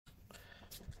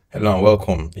Hello and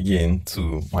welcome again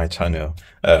to my channel.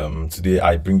 Today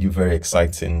I bring you very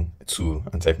exciting tool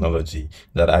and technology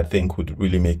that I think would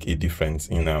really make a difference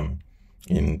in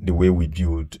the way we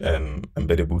build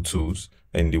embeddable tools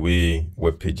and the way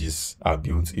web pages are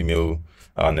built, email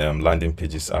and landing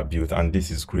pages are built. And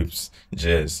this is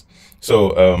GrapesJS.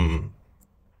 So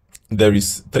there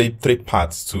is three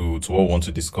parts to what we want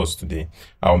to discuss today.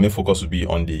 Our main focus will be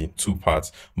on the two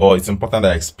parts, but it's important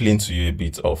that I explain to you a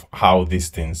bit of how these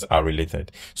things are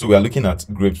related. So we are looking at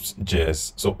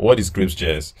GrapesJS. So what is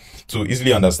GrapesJS? To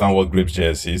easily understand what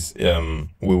GrapesJS is,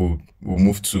 we'll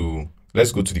move to,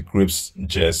 let's go to the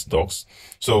GrapesJS docs.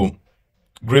 So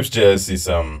GrapesJS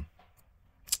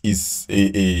is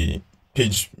a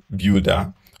page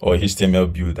builder or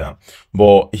HTML builder.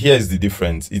 But here is the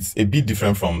difference. It's a bit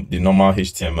different from the normal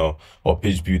HTML or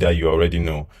page builder you already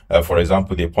know. For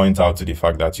example, they point out to the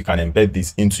fact that you can embed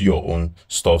this into your own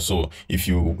stuff. So if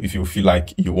you feel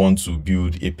like you want to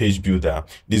build a page builder,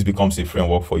 this becomes a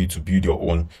framework for you to build your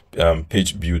own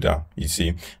page builder, you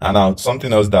see. And now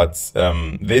something else that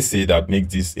they say that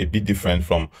makes this a bit different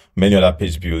from many other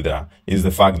page builder is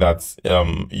the fact that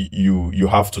you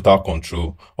have total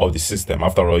control of the system.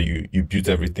 After all, you built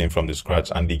everything from the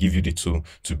scratch, and they give you the tool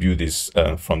to build this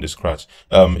from the scratch.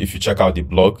 If you check out the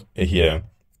blog here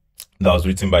that was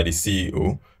written by the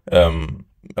CEO,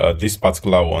 this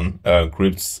particular one,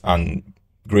 GrapesJS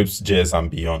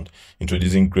and Beyond,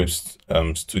 introducing Grapes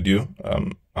Studio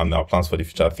and our plans for the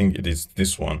future. I think it is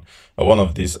this one. One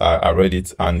of these, I read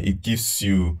it, and it gives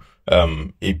you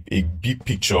a big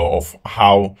picture of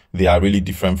how they are really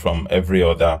different from every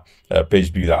other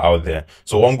page builder out there.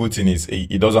 So one good thing is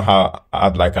it doesn't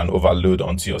add like an overload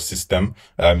onto your system.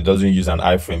 It doesn't use an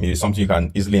iframe. It is something you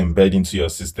can easily embed into your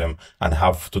system and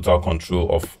have total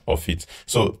control of it.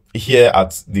 So here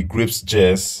at the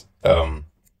GrapesJS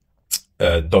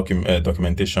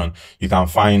documentation, you can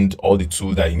find all the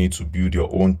tools that you need to build your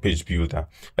own page builder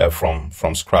from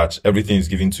scratch. Everything is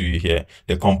given to you here: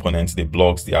 the components, the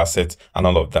blocks, the assets, and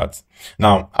all of that.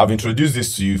 Now, I've introduced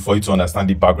this to you for you to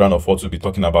understand the background of what we'll be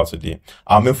talking about today.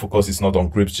 Our main focus is not on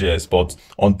GrapesJS, but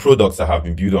on products that have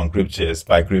been built on GrapesJS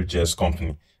by GrapesJS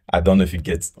company. I don't know if you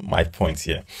get my point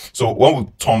here. So when we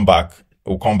turn back,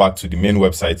 we'll come back to the main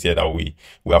website here that we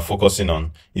are focusing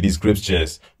on. It is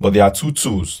GrapesJS, but there are two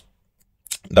tools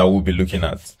that we'll be looking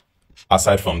at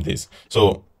aside from this.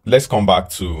 So let's come back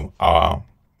to our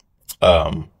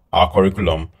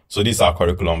curriculum. So this is our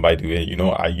curriculum, by the way. You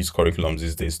know, I use curriculums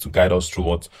these days to guide us through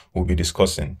what we'll be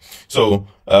discussing. So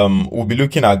we'll be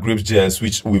looking at GrapesJS,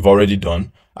 which we've already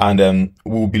done, and then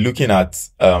we'll be looking at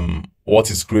what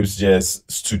is GrapesJS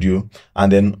Studio,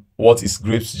 and then what is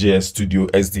GrapesJS Studio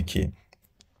SDK.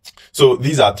 So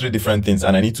these are three different things,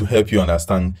 and I need to help you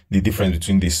understand the difference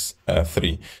between these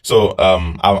three. So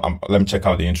let me check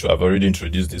out the intro. I've already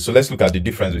introduced this. So let's look at the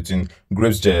difference between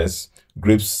GrapesJS,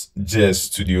 GrapesJS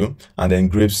Studio, and then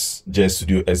GrapesJS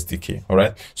Studio SDK. All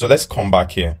right. So let's come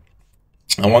back here.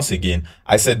 And once again,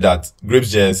 I said that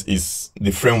GrapesJS is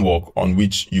the framework on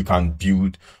which you can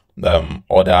build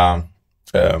other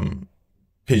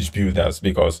page builders,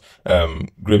 because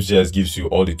GrapesJS gives you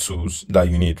all the tools that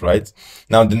you need, right?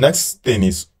 Now, the next thing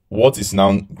is, what is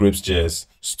now GrapesJS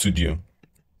Studio?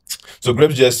 So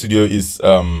GrapesJS Studio is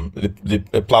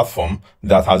a platform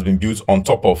that has been built on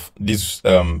top of this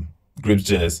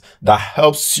GrapesJS that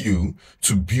helps you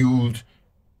to build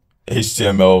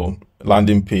HTML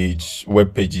landing page,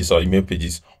 web pages, or email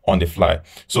pages on the fly.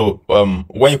 So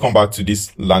when you come back to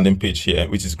this landing page here,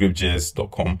 which is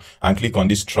grapesjs.com, and click on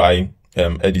this try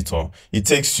editor, it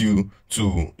takes you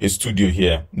to a studio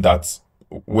here that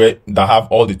have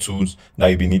all the tools that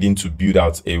you'll be needing to build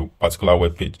out a particular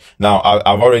web page. Now,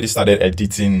 I've already started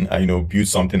editing, build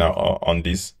something on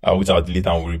this, which I'll delete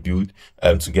and we'll rebuild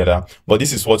together. But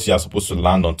this is what you are supposed to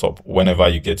land on top whenever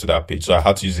you get to that page. So I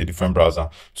had to use a different browser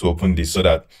to open this so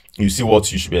that you see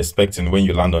what you should be expecting when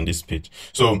you land on this page.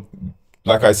 So,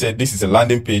 like I said, this is a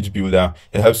landing page builder.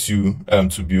 It helps you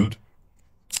to build.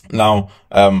 Now,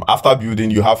 after building,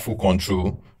 you have full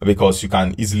control because you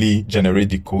can easily generate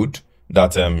the code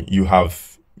that you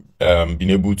have been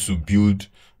able to build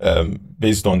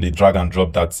based on the drag and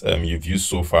drop that you've used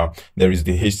so far. There is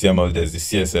the HTML, there's the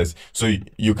CSS. So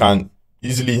you can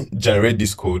easily generate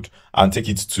this code and take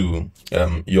it to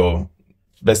your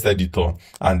best editor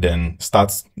and then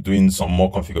start doing some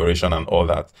more configuration and all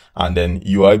that, and then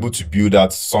you are able to build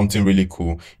out something really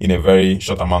cool in a very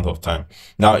short amount of time.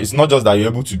 Now, it's not just that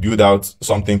you're able to build out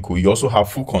something cool, you also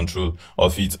have full control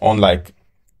of it, unlike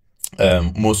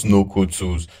most no-code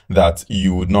tools that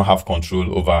you would not have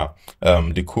control over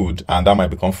the code, and that might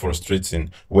become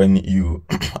frustrating when you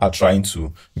are trying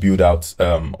to build out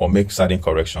or make certain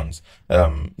corrections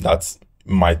that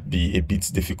might be a bit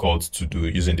difficult to do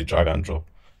using the drag and drop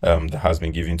that has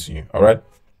been given to you. All right.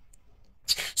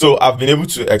 So I've been able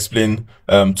to explain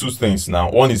two things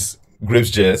now. One is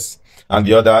GrapesJS, and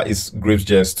the other is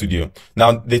GrapesJS Studio.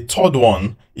 Now, the third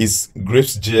one is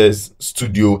GrapesJS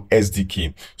Studio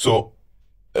SDK. So,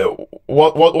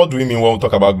 what do we mean when we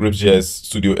talk about GrapesJS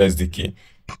Studio SDK?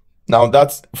 Now,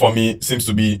 that for me seems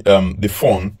to be the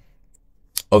fun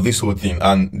of this whole thing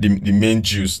and the main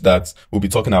juice that we'll be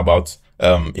talking about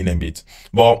in a bit.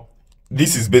 But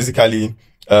this is basically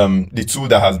the tool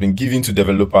that has been given to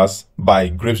developers by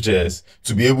GrapesJS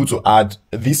to be able to add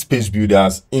these page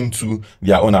builders into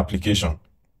their own application.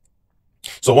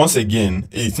 So once again,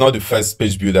 it's not the first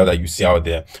page builder that you see out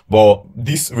there, but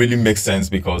this really makes sense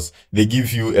because they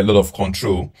give you a lot of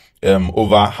control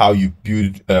over how you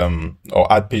build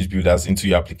or add page builders into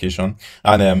your application,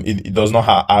 and it does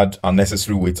not add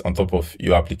unnecessary weight on top of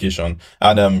your application,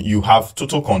 and you have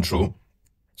total control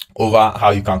over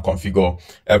how you can configure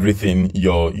everything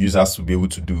your users will be able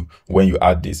to do when you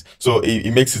add this. So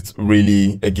it makes it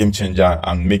really a game changer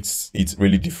and makes it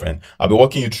really different. I'll be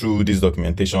walking you through this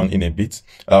documentation in a bit,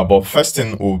 but first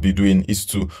thing we'll be doing is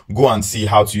to go and see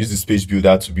how to use this page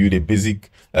builder to build a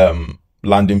basic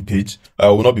landing page.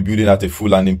 We'll not be building out a full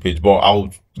landing page, but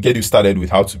I'll get you started with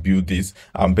how to build these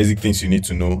basic things you need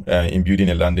to know in building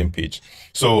a landing page.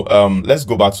 So let's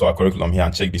go back to our curriculum here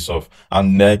and check this off.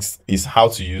 And next is how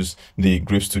to use the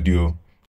Grape Studio